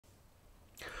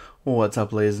What's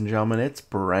up, ladies and gentlemen? It's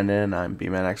Brennan. I'm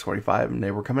BManX45, and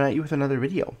today we're coming at you with another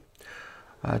video.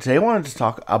 Today I wanted to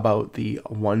talk about the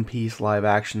One Piece live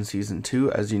action season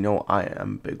 2. As you know, I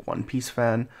am a big One Piece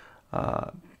fan.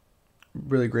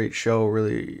 Really great show,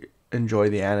 really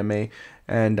enjoy the anime,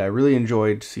 and I really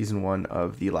enjoyed season 1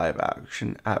 of the live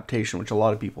action adaptation, which a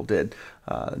lot of people did.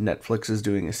 Netflix is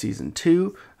doing a season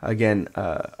 2. Again,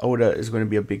 Oda is going to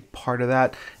be a big part of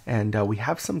that, and we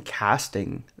have some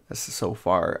casting so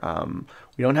far.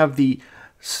 We don't have the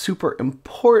super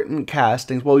important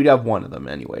castings. Well, we'd have one of them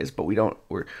anyways, but we don't.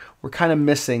 We're kind of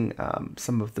missing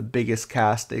some of the biggest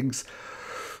castings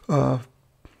of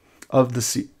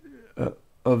the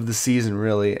of the season,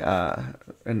 really,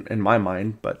 in my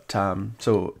mind. But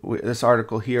this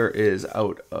article here is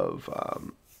out of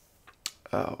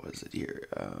what is it here?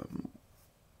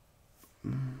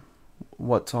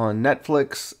 What's on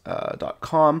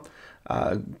Netflix.com.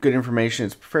 Good information.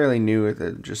 It's fairly new,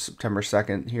 just September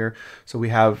 2nd here. So we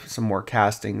have some more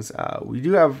castings. We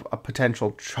do have a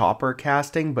potential Chopper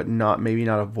casting, but maybe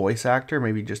not a voice actor,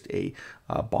 maybe just a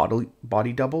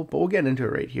body double. But we'll get into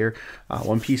it right here.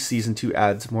 One Piece Season 2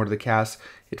 adds more to the cast.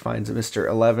 It finds Mr.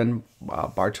 11,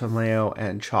 Bartolomeo,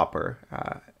 and Chopper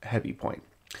Heavy Point.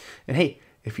 And hey,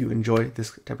 if you enjoy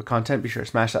this type of content, be sure to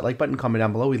smash that like button, comment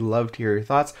down below. We'd love to hear your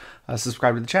thoughts.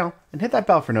 Subscribe to the channel and hit that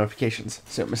bell for notifications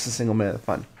so you don't miss a single minute of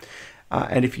fun.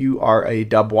 And if you are a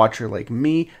dub watcher like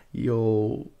me,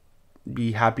 you'll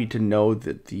be happy to know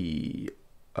that the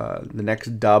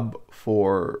next dub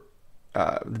for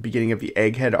the beginning of the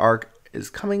Egghead arc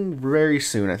is coming very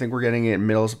soon. I think we're getting it in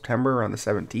middle of September, around the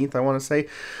 17th, I want to say.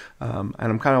 And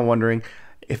I'm kind of wondering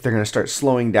if they're going to start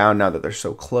slowing down now that they're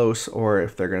so close, or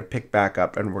if they're going to pick back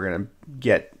up and we're going to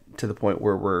get to the point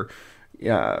where we're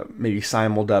maybe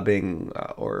simul-dubbing,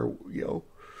 or we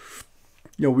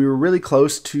were really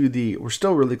close to we're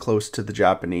still really close to the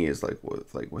Japanese,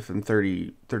 within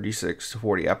 36 to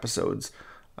 40 episodes,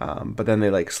 but then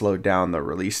they slowed down the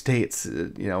release dates.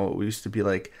 It used to be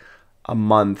like a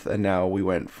month, and now we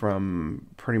went from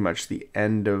pretty much the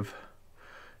end of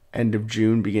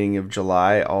June, beginning of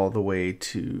July, all the way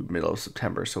to middle of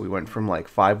September. So we went from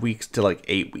 5 weeks to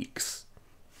 8 weeks.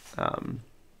 I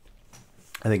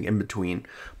think in between,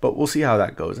 but we'll see how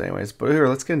that goes anyways. But here,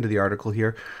 let's get into the article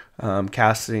here.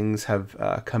 Castings have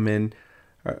have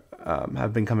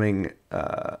been coming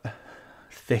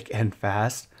thick and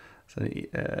fast. So,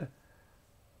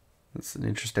 that's an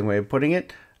interesting way of putting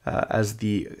it. As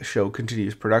the show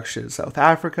continues production in South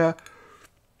Africa,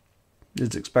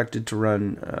 it's expected to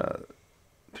run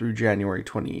through January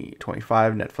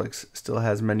 2025. Netflix still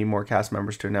has many more cast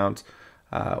members to announce.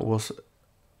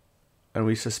 And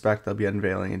we suspect they'll be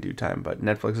unveiling in due time. But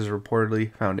Netflix has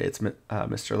reportedly found its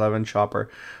Mr. 11, Chopper,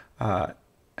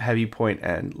 Heavy Point,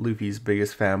 and Luffy's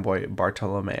biggest fanboy,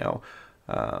 Bartolomeo.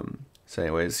 So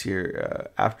anyways, here,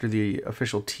 after the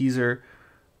official teaser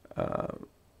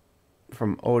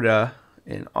from Oda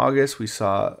in August, we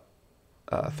saw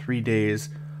 3 days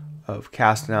of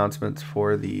cast announcements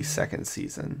for the second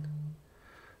season.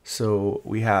 So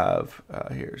we have,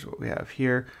 here's what we have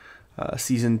here.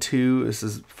 Season 2, this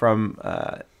is from,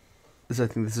 I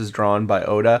think this is drawn by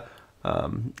Oda.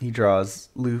 He draws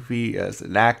Luffy as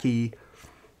Naki,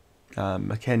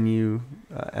 Makenyu,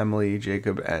 Emily,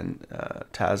 Jacob, and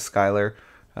Taz Skylar.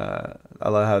 I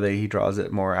love how he draws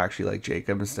it more actually like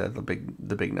Jacob instead of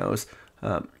the big nose.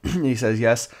 He says,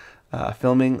 yes,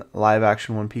 filming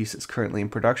live-action One Piece is currently in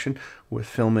production. With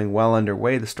filming well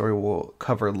underway, the story will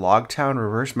cover Logtown,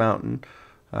 Reverse Mountain,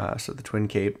 so the Twin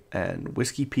Cape, and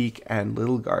Whiskey Peak, and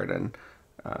Little Garden,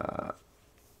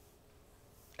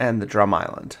 and the Drum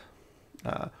Island.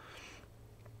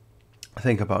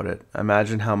 Think about it.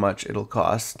 Imagine how much it'll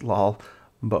cost, lol.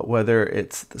 But whether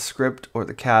it's the script or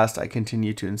the cast, I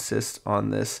continue to insist on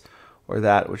this or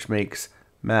that, which makes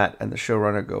Matt and the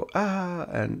showrunner go, ah,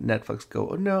 and Netflix go,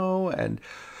 oh, no, and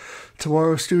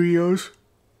Tomorrow Studios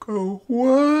go,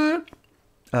 what?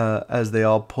 As they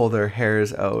all pull their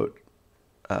hairs out,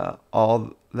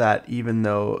 all that, even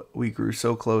though we grew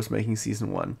so close making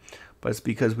season 1. But it's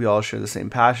because we all share the same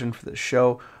passion for the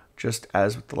show. Just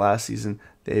as with the last season,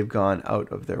 they've gone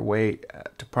out of their way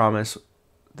to promise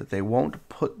that they won't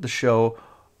put the show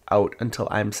out until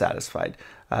I'm satisfied.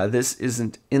 This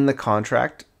isn't in the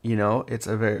contract. It's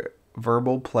a very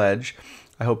verbal pledge.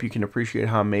 I hope you can appreciate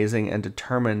how amazing and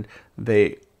determined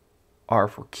they are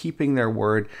for keeping their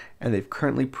word, and they've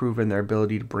currently proven their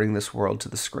ability to bring this world to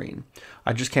the screen.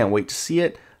 I just can't wait to see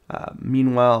it.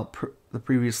 Meanwhile, the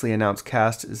previously announced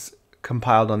cast is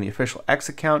compiled on the official X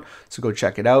account, so go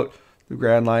check it out. The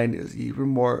Grand Line is even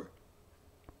more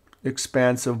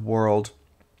expansive world.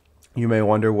 You may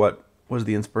wonder what was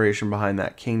the inspiration behind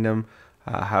that kingdom?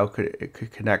 How could it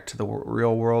could connect to the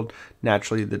real world?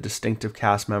 Naturally, the distinctive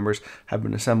cast members have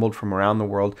been assembled from around the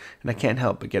world, and I can't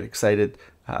help but get excited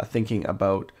thinking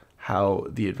about how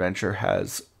the adventure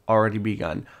has already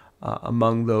begun.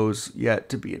 Among those yet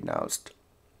to be announced,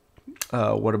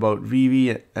 what about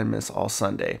Vivi and Miss All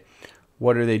Sunday?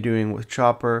 What are they doing with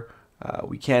Chopper?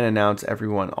 We can't announce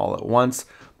everyone all at once,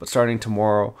 but starting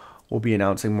tomorrow, we'll be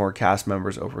announcing more cast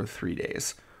members over 3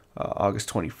 days. August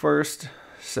 21st,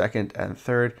 2nd, and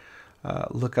 3rd.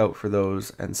 Look out for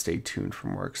those and stay tuned for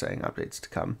more exciting updates to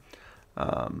come.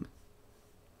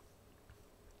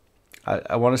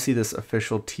 I want to see this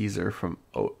official teaser from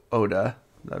Oda.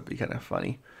 That'd be kind of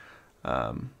funny.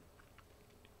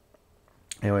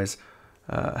 Anyways,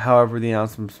 however, the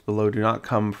announcements below do not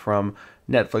come from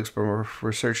Netflix, but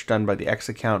research done by the X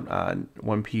account,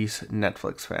 One Piece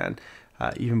Netflix fan.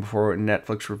 Even before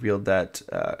Netflix revealed that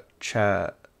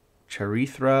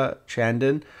Charithra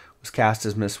Chandan was cast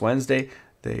as Miss Wednesday,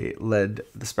 they led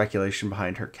the speculation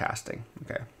behind her casting.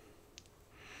 Okay.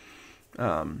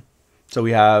 So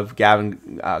we have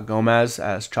Gavin Gomez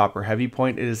as Chopper Heavy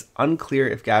Point. It is unclear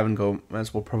if Gavin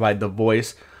Gomez will provide the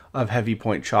voice of Heavy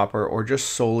Point Chopper or just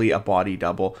solely a body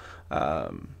double.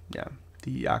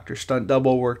 The actor stunt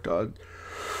double worked on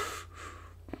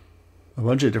a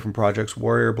bunch of different projects: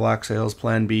 Warrior, Black Sails,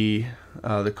 Plan B,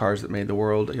 The Cars That Made the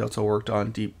World. He also worked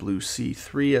on Deep Blue Sea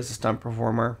 3 as a stunt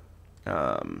performer.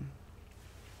 So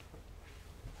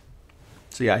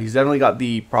yeah, he's definitely got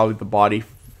probably the body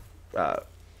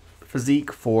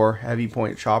physique for Heavy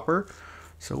Point Chopper.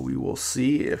 So we will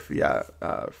see if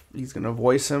he's gonna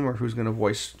voice him or who's gonna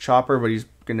voice Chopper, but he's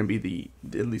gonna be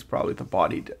at least probably the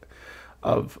body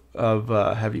of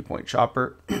Heavy Point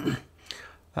Chopper.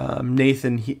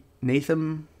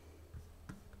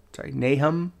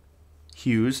 Nahum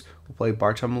Hughes will play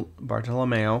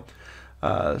Bartolomeo.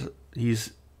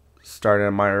 He's starred in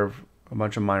a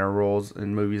bunch of minor roles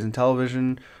in movies and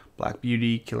television: Black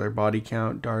Beauty, Killer Body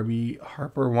Count, Darby,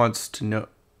 Harper Wants to Know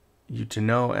You to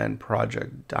Know, and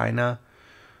Project Dinah.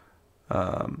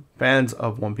 Fans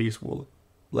of One Piece will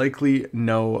likely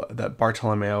know that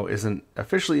Bartolomeo isn't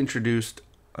officially introduced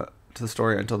to the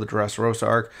story until the Dressrosa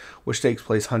arc, which takes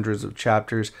place hundreds of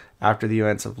chapters after the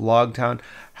events of Logtown.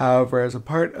 However, as a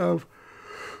part of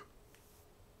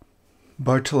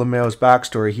Bartolomeo's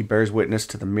backstory, he bears witness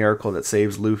to the miracle that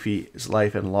saves Luffy's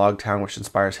life in Logtown, which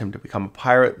inspires him to become a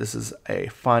pirate. This is a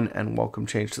fun and welcome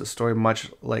change to the story,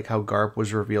 much like how Garp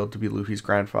was revealed to be Luffy's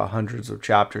grandfather hundreds of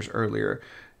chapters earlier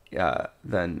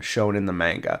than shown in the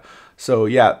manga. So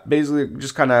yeah, basically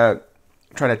just kind of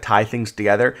trying to tie things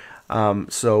together.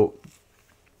 So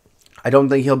I don't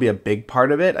think he'll be a big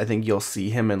part of it. I think you'll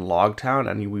see him in Logtown,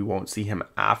 and we won't see him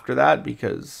after that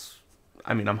because,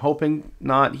 I mean, I'm hoping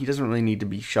not. He doesn't really need to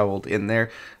be shoveled in there.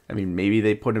 I mean, maybe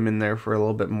they put him in there for a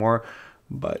little bit more,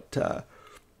 but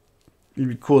it'd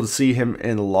be cool to see him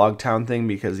in the Logtown thing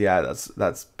because, yeah,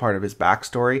 that's part of his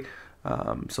backstory.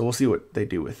 So we'll see what they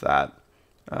do with that.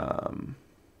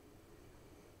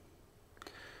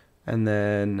 And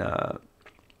then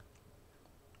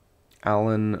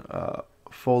Alan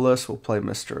Folis will play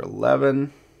Mr.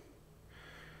 11.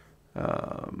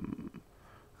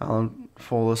 Alan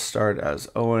Folis starred as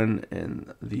Owen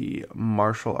in the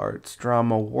martial arts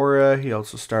drama Warrior. He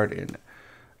also starred in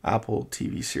Apple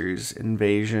TV series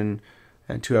Invasion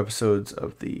and 2 episodes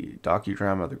of the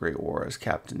docudrama The Great War as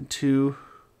Captain 2.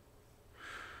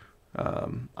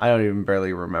 I don't even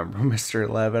barely remember Mr.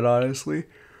 11, honestly.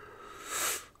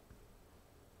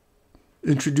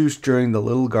 Introduced during the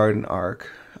Little Garden arc.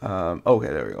 Okay,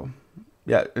 there we go.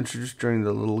 Yeah, introduced during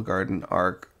the Little Garden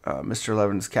arc. Mr.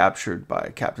 11 is captured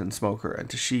by Captain Smoker and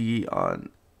Tashigi on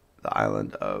the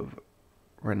island of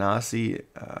Renasi.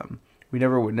 We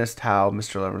never witnessed how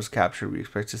Mr. 11 was captured. We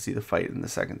expect to see the fight in the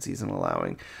 2nd season,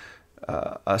 allowing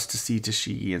us to see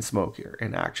Tashigi and Smoker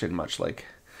in action, much like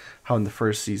how in the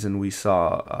 1st season we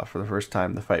saw for the first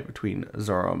time the fight between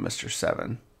Zoro and Mr.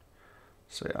 7.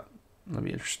 So yeah, that'll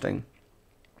be interesting.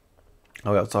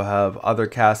 We also have other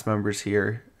cast members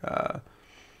here.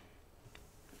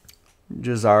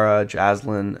 Jazara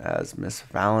Jaslyn as Miss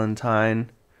Valentine.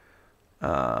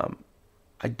 I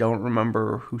don't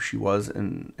remember who she was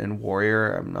in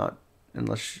Warrior. I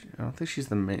don't think she's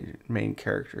the main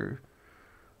character.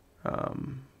 But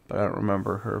I don't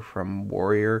remember her from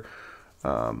Warrior.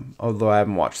 Although I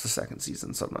haven't watched the 2nd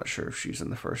season, so I'm not sure if she's in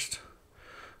the 1st.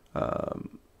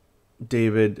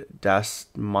 David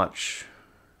Dasmalchian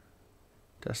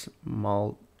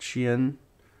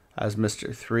as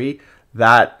Mr. 3.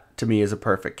 That, to me, is a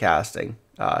perfect casting.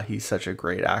 He's such a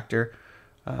great actor.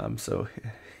 And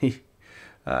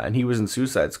he was in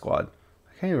Suicide Squad.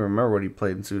 can't even remember what he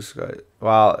played in Suicide.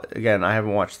 Well, again, I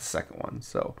haven't watched the second one,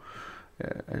 so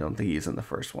I don't think he's in the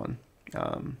first one.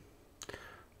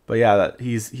 But yeah,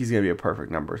 he's gonna be a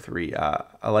perfect number 3.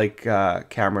 I like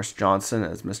Cameron Johnson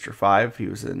as Mr. 5. He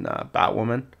was in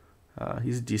Batwoman.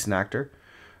 He's a decent actor.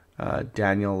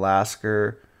 Daniel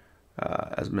Lasker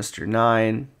as Mr.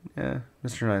 9. Yeah,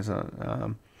 Mr. 9's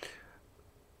not.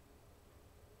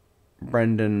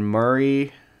 Brendan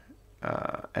Murray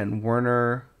and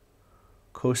Werner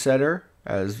Kosetter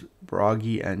as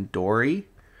Broggy and Dory.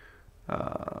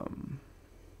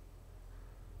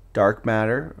 Dark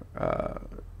Matter.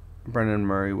 Brendan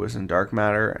Murray was in Dark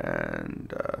Matter,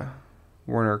 and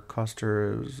Werner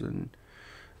Koster was in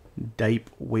Dieppe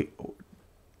Waters.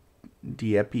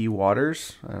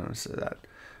 I don't know how to say that.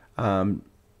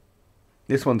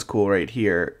 This one's cool right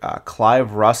here.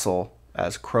 Clive Russell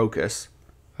as Crocus.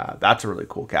 That's a really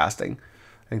cool casting.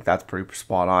 I think that's pretty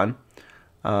spot on.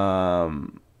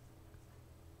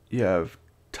 You have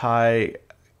Ty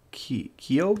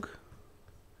Keogh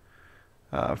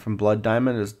from Blood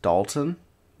Diamond as Dalton.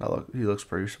 He looks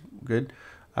pretty good.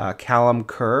 Callum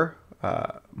Kerr,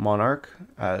 Monarch,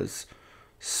 as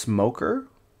Smoker.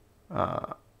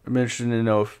 I'm interested to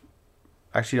know if...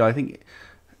 Actually, no, I think...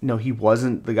 No, he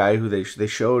wasn't the guy who they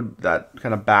showed that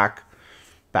kind of back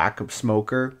of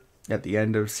Smoker at the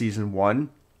end of season 1.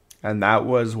 And that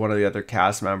was one of the other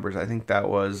cast members. I think that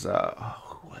was...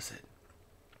 who was it?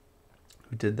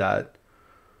 Who did that?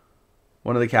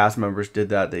 One of the cast members did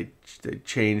that. They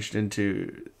changed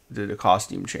did a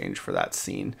costume change for that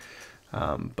scene,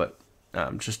 but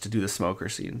just to do the Smoker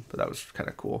scene. But that was kind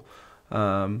of cool.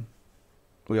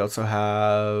 We also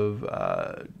have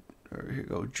here you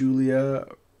go, Julia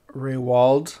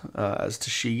Raywald as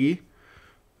Tashigi,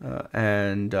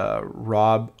 and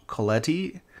Rob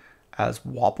Coletti as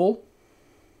Wapple.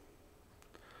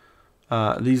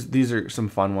 These are some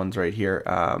fun ones right here.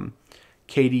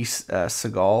 Katie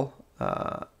Segal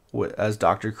as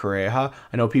Dr. Correja.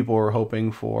 I know people were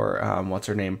hoping for what's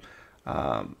her name?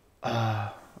 The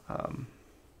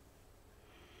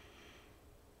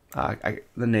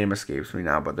name escapes me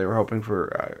now, but they were hoping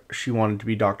for she wanted to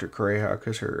be Dr. Correja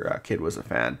because her kid was a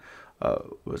fan.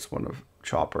 Was one of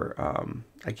Chopper.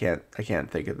 I can't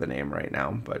think of the name right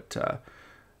now, but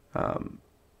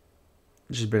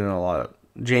she's been in a lot of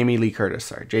Jamie Lee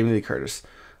Curtis.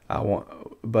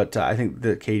 But I think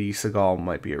that Katie Segal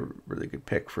might be a really good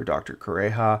pick for Dr.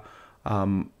 Correja.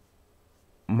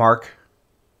 Mark,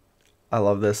 I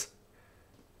love this.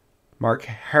 Mark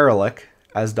Herelick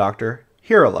as Dr.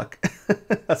 Herelick.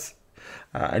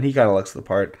 And he kind of looks the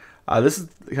part. This is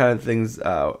the kind of things...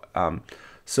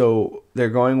 so they're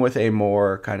going with a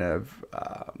more kind of...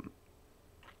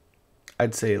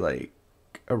 I'd say like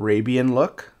Arabian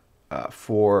look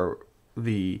for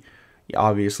the...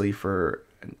 Obviously for...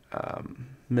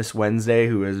 Miss Wednesday,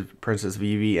 who is Princess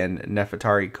Vivi, and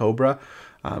Nefertari Cobra.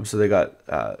 So they got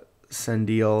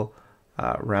Sendil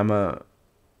Ramamurthy.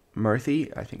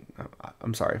 I think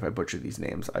I'm sorry if I butcher these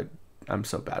names. I'm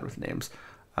so bad with names.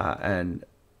 And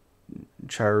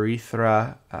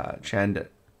Charithra Chandran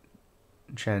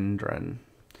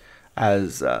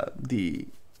as the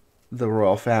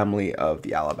royal family of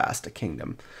the Alabasta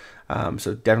Kingdom.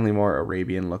 So definitely more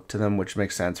Arabian look to them, which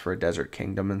makes sense for a desert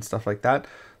kingdom and stuff like that.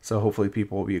 So hopefully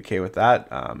people will be okay with that.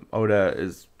 Oda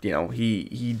is,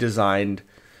 he designed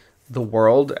the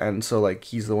world, and so like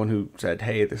he's the one who said,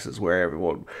 hey, this is where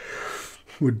everyone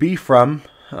would be from,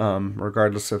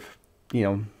 regardless of,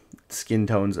 skin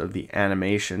tones of the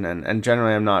animation. And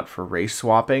generally I'm not for race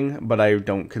swapping, but I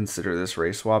don't consider this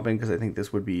race swapping because I think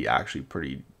this would be actually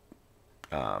pretty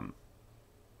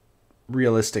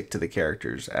realistic to the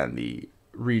characters and the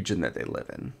region that they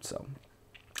live in. So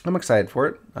I'm excited for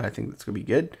it. I think that's gonna be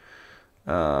good.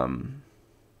 Of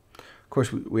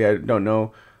course, we don't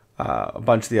know a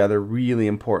bunch of the other really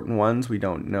important ones. We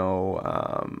don't know,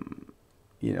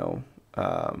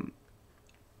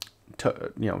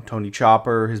 Tony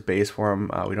Chopper, his base form.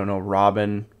 We don't know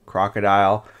Robin,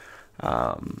 Crocodile,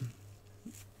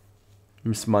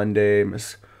 Miss Monday,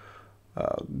 Miss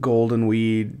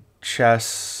Goldenweed,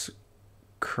 Chess,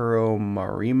 Kuro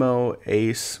Marimo,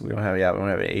 Ace. We don't have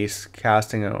an Ace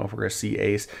casting. I don't know if we're gonna see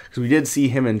Ace because we did see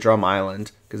him in Drum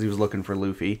Island because he was looking for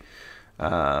Luffy.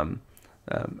 And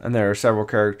there are several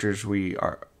characters we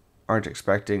aren't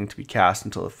expecting to be cast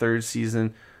until the 3rd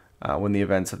season, when the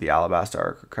events of the Alabasta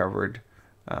arc are covered.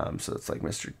 So it's like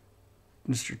Mr.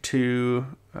 2,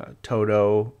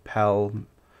 Toto, Pell,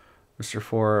 Mr.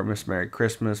 4, Miss Merry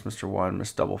Christmas, Mr. 1,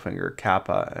 Miss Doublefinger,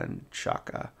 Kappa, and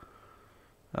Chaka.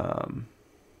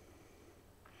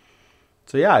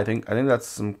 So yeah, I think that's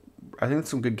some that's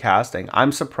some good casting.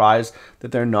 I'm surprised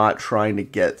that they're not trying to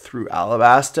get through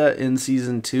Alabasta in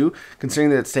season 2,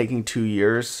 considering that it's taking 2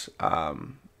 years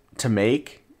to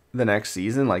make the next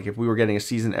season. Like if we were getting a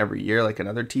season every year, like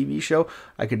another TV show,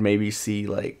 I could maybe see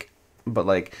but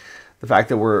the fact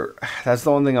that that's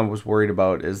the one thing I was worried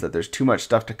about, is that there's too much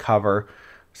stuff to cover.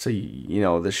 So,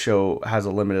 the show has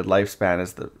a limited lifespan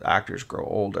as the actors grow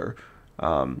older.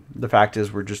 The fact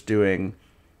is we're just doing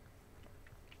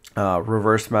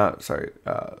Logtown,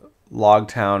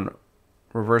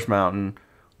 Reverse Mountain,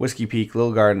 Whiskey Peak,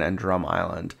 Little Garden, and Drum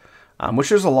Island,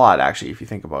 which is a lot, actually, if you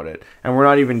think about it. And we're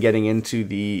not even getting into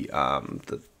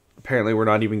apparently we're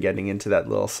not even getting into that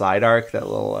little side arc, that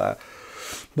little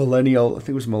Millennial, I think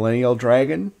it was Millennial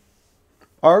Dragon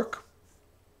arc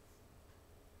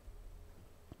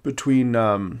between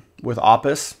with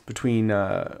Opus, between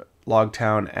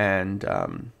Logtown and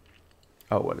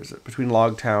between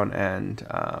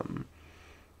Logtown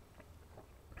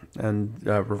and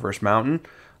Reverse Mountain.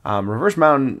 Reverse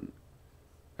Mountain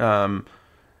and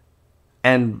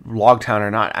Logtown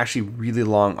are not actually really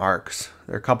long arcs.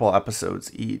 They're a couple episodes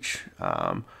each,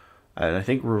 and I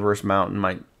think Reverse Mountain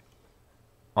might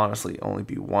honestly only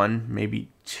be one, maybe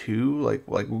two. Like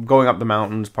going up the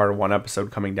mountains, part of one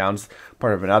episode, coming down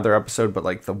part of another episode. But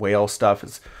like the whale stuff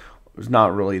is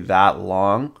not really that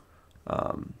long.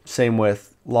 Same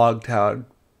with Logtown,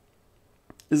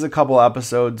 is a couple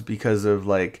episodes because of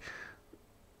like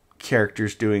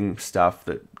characters doing stuff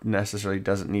that necessarily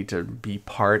doesn't need to be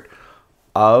part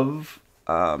of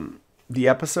the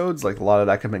episodes. Like a lot of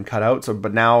that could have been cut out. So,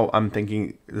 but now I'm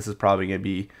thinking this is probably going to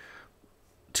be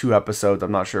 2 episodes.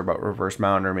 I'm not sure about Reverse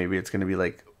Mountain, or maybe it's going to be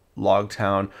like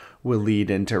Logtown will lead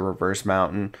into Reverse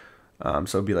Mountain.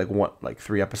 So it'd be like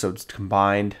 3 episodes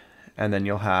combined, and then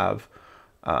you'll have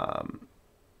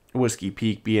Whiskey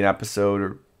Peak be an episode,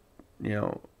 or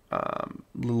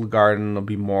Little Garden will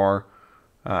be more,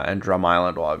 and Drum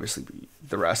Island will obviously be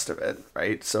the rest of it,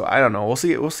 right? So I don't know.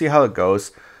 We'll see how it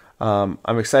goes. I'm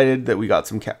excited that we got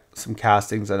some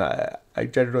castings, and I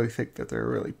generally think that they're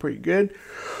really pretty good.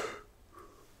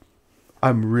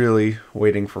 I'm really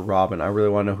waiting for Robin. I really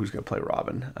want to know who's going to play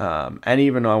Robin. And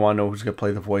even though I want to know who's going to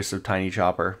play the voice of Tiny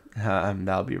Chopper,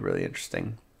 that'll be really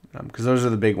interesting. Because those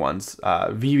are the big ones.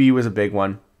 Vivi was a big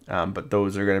one, but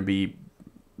those are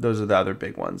the other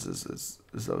big ones. Is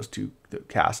those 2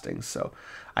 castings. So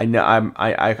I know I'm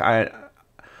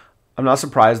not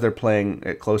surprised they're playing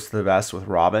it close to the vest with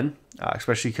Robin,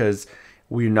 especially because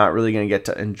we're not really going to get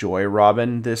to enjoy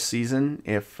Robin this season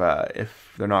if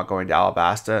they're not going to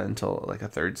Alabasta until like a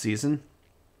 3rd season.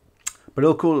 But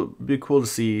it'll be cool to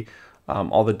see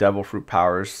all the devil fruit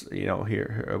powers.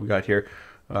 Here we got the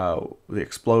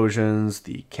explosions,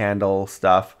 the candle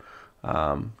stuff.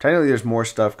 Technically, there's more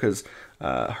stuff because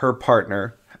her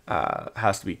partner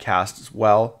has to be cast as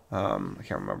well. I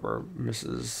can't remember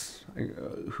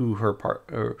who her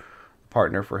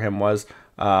partner for him was.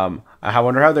 I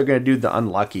wonder how they're going to do the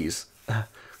Unluckies.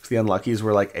 Because the Unluckies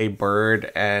were like a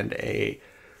bird and I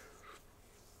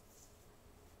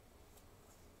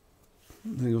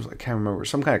can't remember,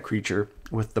 some kind of creature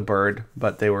with the bird,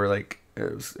 but they were like,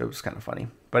 it was kind of funny.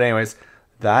 But anyways,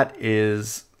 that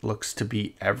looks to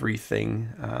be everything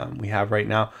we have right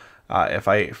now. If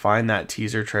I find that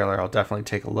teaser trailer, I'll definitely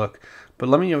take a look. But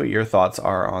let me know what your thoughts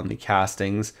are on the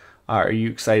castings. Are you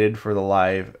excited for the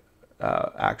live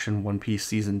action One Piece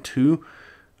season 2?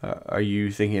 Are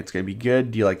you thinking it's going to be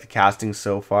good? Do you like the casting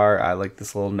so far? I like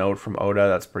this little note from Oda.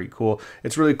 That's pretty cool.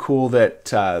 It's really cool that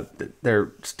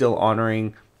they're still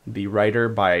honoring the writer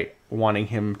by wanting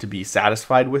him to be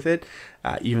satisfied with it,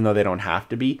 even though they don't have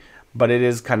to be. But it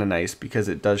is kind of nice because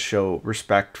it does show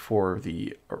respect for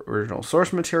the original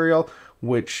source material,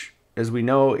 which, as we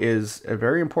know, is a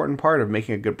very important part of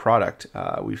making a good product.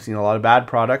 We've seen a lot of bad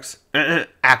products,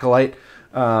 Acolyte,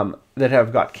 that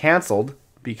have got canceled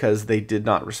because they did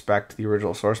not respect the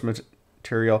original source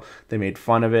material. They made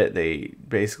fun of it. They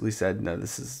basically said, no,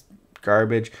 this is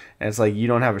garbage. And it's like, you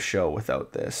don't have a show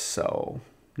without this. So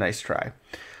nice try.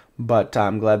 But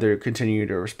I'm glad they're continuing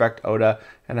to respect Oda,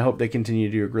 and I hope they continue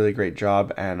to do a really great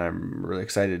job, and I'm really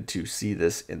excited to see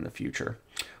this in the future.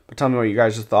 But tell me what you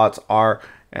guys' thoughts are,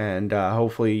 and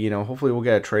hopefully we'll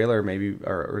get a trailer maybe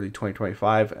or early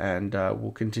 2025, and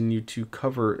we'll continue to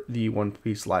cover the One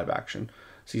Piece live action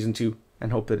season 2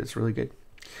 and hope that it's really good.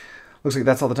 Looks like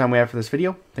that's all the time we have for this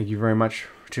video. Thank you very much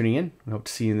for tuning in. We hope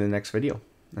to see you in the next video.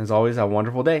 As always, have a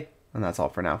wonderful day, and that's all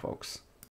for now, folks.